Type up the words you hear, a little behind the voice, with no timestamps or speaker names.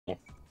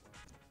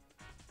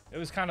It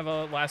was kind of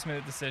a last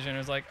minute decision. It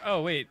was like,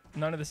 oh wait,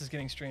 none of this is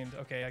getting streamed.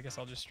 Okay, I guess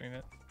I'll just stream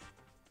it.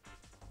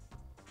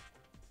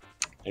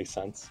 Makes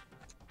sense.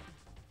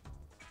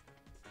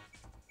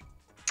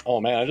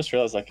 Oh man, I just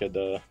realized I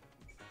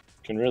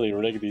can really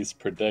rig these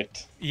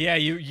predict. Yeah,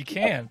 you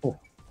can.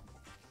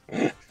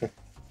 If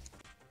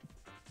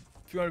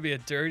you want to be a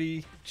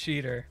dirty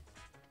cheater.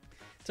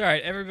 It's all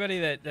right.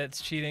 Everybody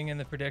that's cheating in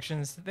the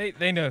predictions,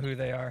 they know who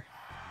they are.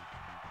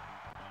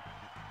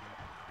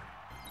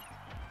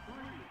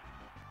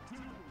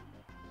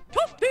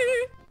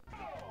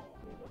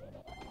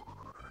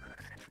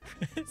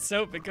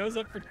 Soap, it goes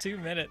up for 2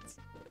 minutes.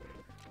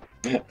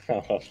 I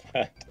love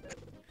that.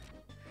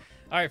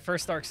 All right,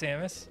 first Dark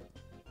Samus.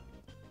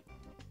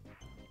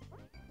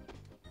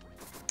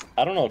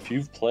 I don't know if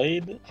you've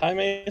played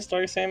Jaime's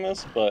Dark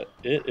Samus, but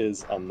it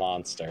is a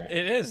monster.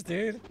 It is,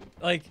 dude.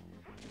 Like,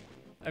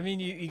 I mean,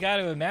 you got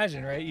to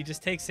imagine, right? You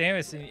just take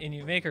Samus and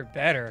you make her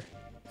better.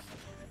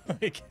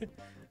 Like,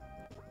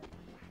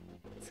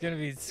 it's gonna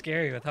be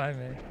scary with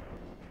Jaime.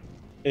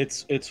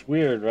 It's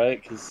weird,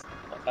 right? Because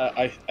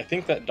I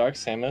think that Dark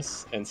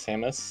Samus and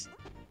Samus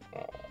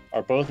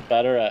are both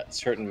better at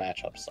certain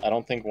matchups. I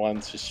don't think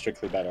one's just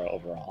strictly better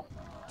overall.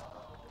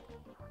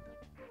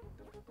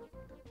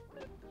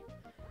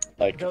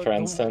 Like, for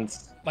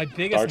instance, my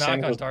biggest knock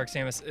on Samus... Dark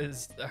Samus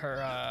is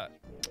her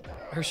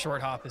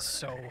short hop is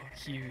so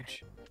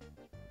huge.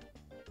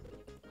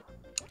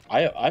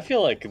 I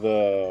feel like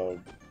the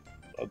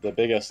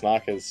biggest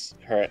knock is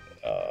her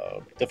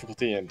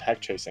difficulty in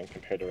tech chasing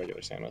compared to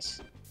regular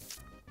Samus.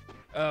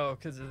 Oh,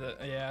 because of the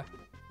yeah.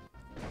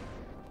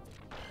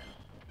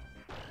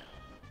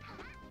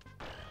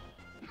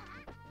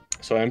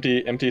 So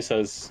empty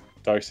says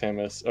Dark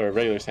Samus or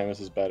regular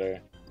Samus is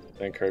better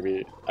than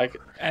Kirby. I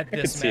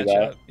could see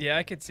that. Yeah,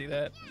 I could see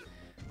that.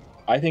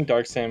 I think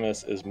Dark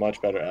Samus is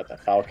much better at the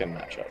Falcon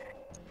matchup.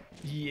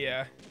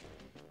 Yeah.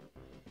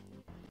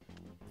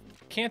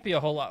 Can't be a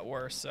whole lot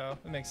worse, so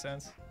it makes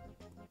sense.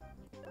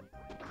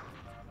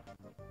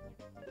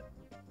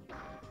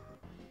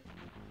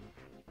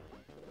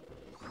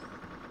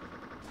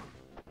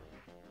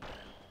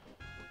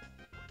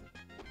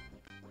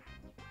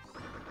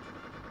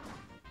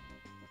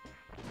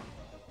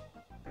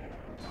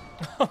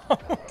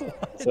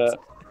 Is that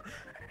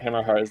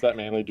JaimeHR? Is that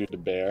mainly due to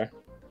Bear,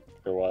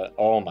 or what?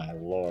 Oh my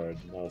lord,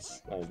 that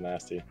was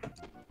nasty.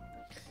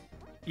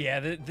 Yeah,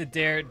 the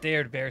dare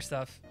to bear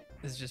stuff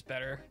is just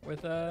better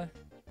with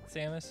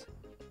Samus.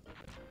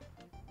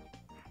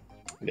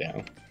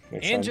 Yeah,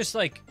 and sense. Just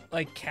like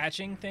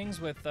catching things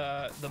with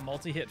the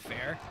multi-hit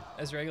fair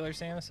as regular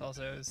Samus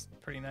also is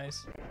pretty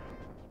nice.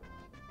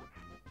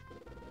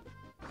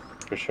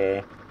 For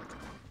sure.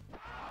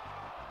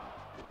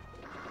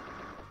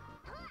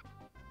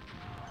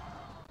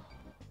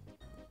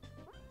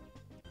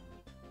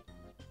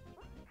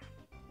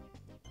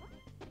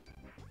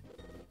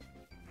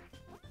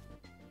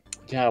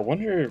 Yeah, I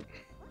wonder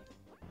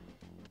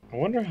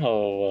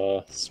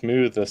how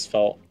smooth this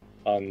felt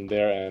on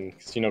their end,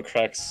 because you know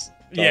Krex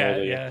don't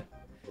really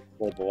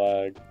hold the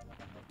lag.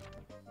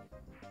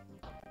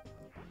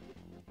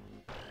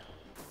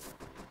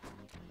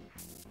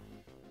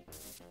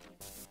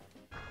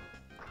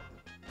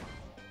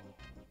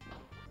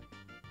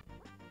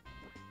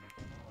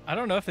 I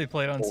don't know if they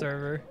played on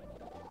server.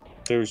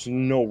 There's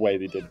no way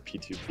they did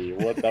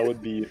P2P. What that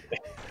would be.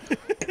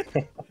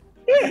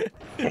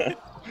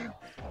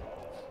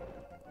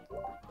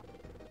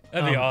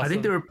 That'd be awesome. I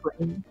think they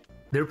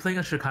were playing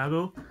in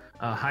Chicago.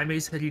 Jaime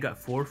said he got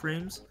 4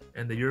 frames,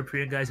 and the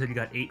European guy said he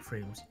got 8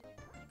 frames.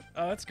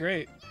 Oh, that's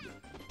great.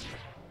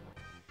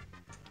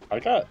 I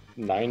got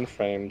 9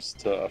 frames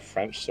to a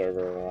French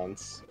server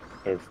once,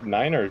 or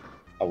 9 or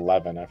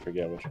 11, I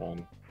forget which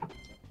one.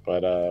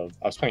 But I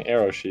was playing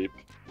Arrow Sheep.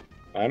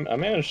 I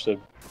managed to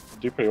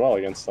do pretty well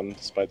against them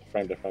despite the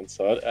frame difference.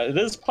 So it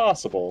is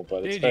possible,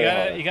 but it's very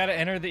hard. You gotta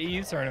enter the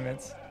EU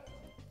tournaments.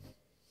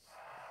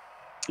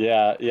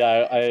 Yeah,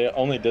 I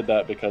only did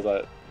that because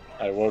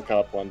I woke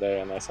up one day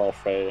and I saw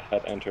Frey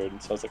had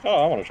entered, so I was like,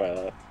 oh, I want to try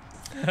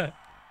that.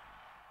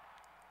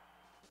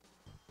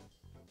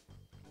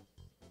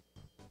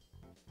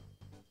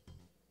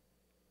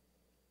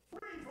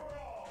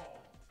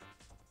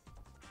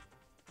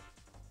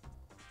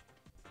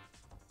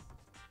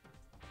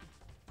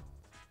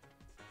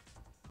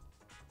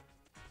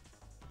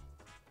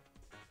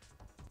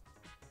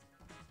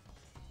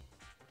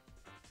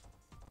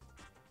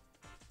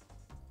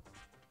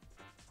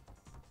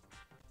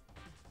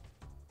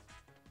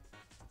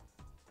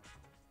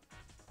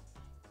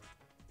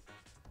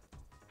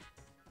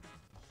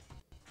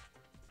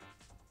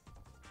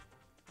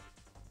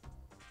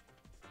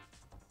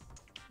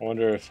 I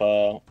wonder if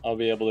I'll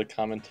be able to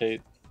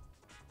commentate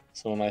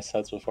some of my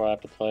sets before I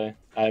have to play.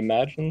 I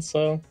imagine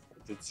so.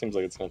 It seems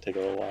like it's going to take a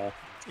little while.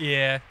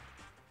 Yeah.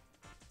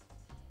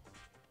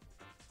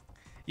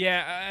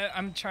 Yeah,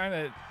 I'm trying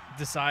to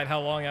decide how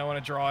long I want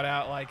to draw it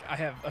out. Like, I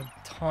have a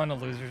ton of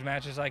losers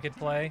matches I could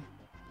play.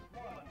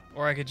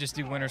 Or I could just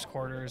do winners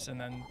quarters and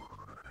then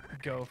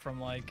go from,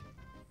 like,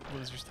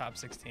 losers top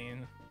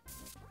 16.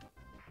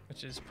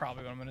 which is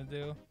probably what I'm gonna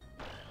do.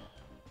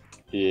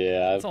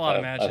 Yeah, It's a lot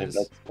of I think matches.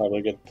 that's probably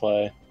a good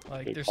play.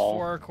 Like, Good there's call.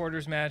 4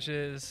 quarters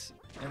matches,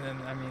 and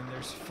then, I mean,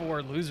 there's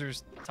 4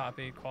 losers top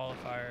 8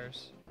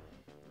 qualifiers.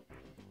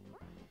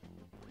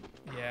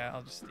 Yeah,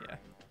 I'll just, yeah.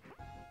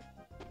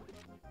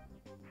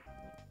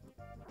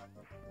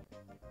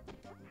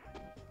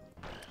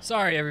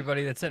 Sorry,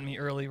 everybody that sent me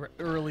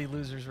early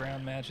losers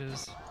round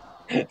matches.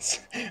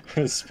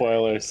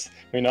 Spoilers.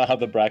 We know how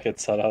the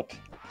bracket's set up.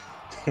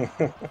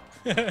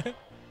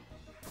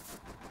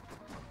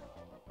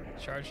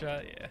 Charge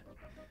shot, yeah.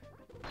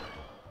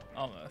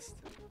 Almost.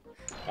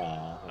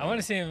 I I want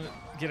to see him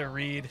get a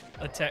read,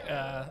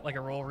 like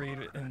a roll read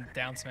in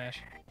down smash.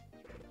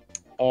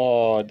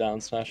 Oh, down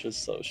smash is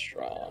so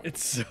strong.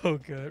 It's so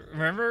good.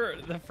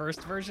 Remember the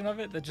first version of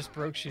it that just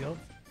broke shield?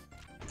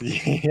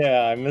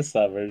 Yeah, I missed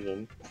that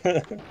version.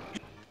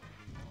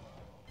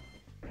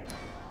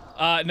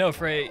 No,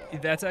 Frey,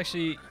 that's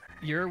actually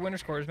your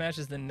winners quarters match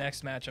is the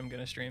next match I'm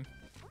gonna stream.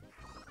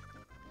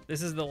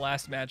 This is the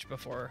last match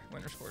before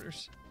winners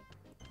quarters.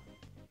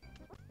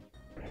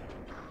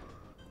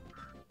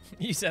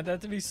 You said that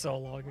to me so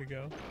long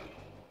ago.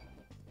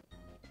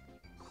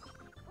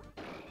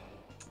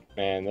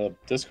 Man, the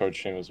Discord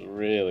stream was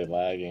really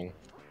lagging.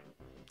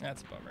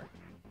 That's a bummer.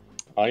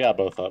 Oh, I got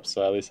both up,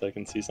 so at least I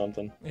can see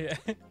something. Yeah.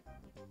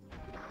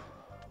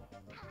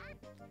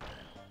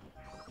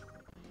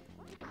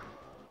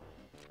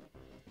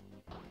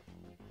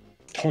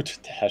 Oh,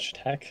 dash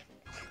attack.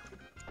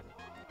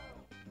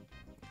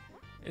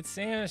 It's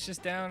Samus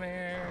just down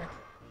there.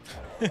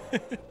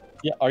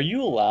 Yeah, are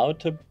you allowed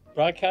to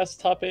broadcast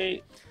top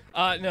 8?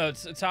 No,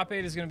 it's, top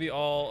 8 is going to be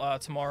all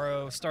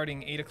tomorrow,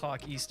 starting 8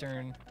 o'clock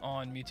Eastern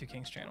on Mewtwo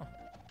King's channel.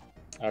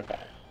 Okay.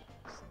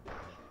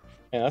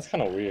 Man, that's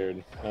kind of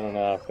weird. I don't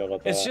know how I feel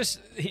about that. It's just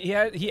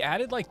he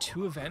added like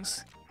 2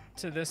 events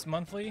to this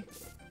monthly.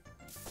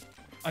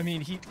 I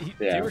mean,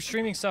 they were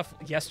streaming stuff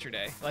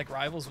yesterday. Like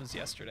Rivals was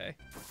yesterday.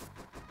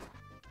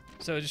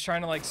 So just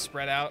trying to like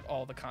spread out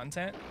all the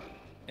content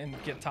and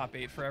get top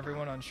 8 for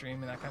everyone on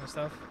stream and that kind of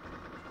stuff.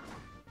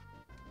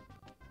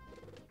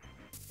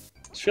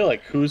 I feel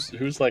like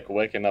who's like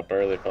waking up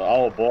early for?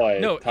 Oh boy.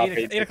 No, top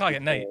 8 o'clock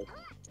at night.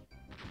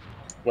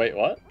 Wait,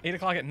 what? 8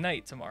 o'clock at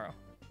night tomorrow.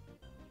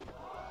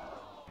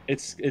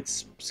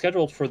 It's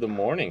scheduled for the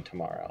morning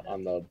tomorrow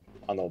on the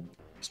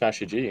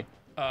Smash EG.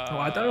 Oh,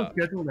 I thought it was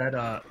scheduled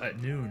at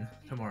noon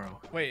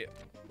tomorrow. Wait,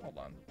 hold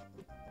on.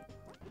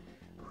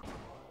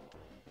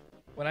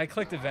 When I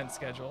clicked event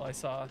schedule, I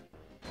saw.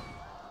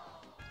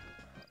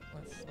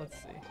 Let's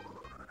see.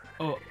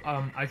 Oh,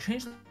 I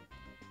changed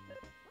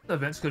the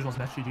event schedule on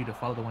Smash GG to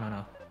follow the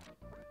one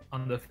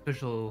on the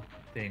official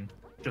thing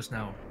just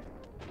now.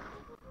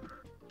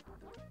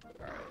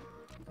 All right,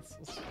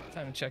 let's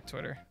time to check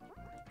Twitter.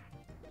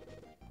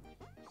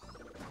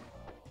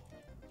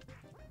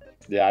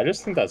 Yeah, I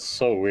just think that's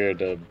so weird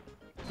to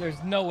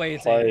There's no way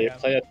it's play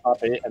a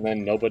top 8 and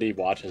then nobody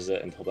watches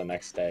it until the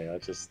next day.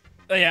 That's just.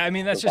 Yeah, I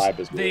mean that's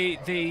just they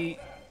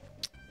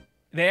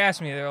they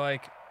asked me. They're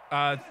like,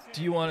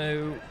 do you want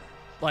to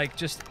like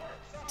just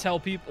tell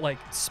people like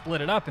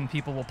split it up and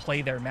people will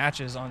play their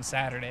matches on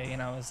Saturday?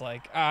 And I was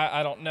like,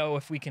 I don't know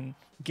if we can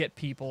get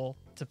people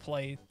to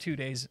play 2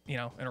 days, in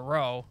a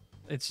row.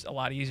 It's a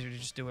lot easier to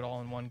just do it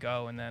all in one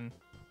go and then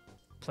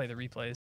play the replays.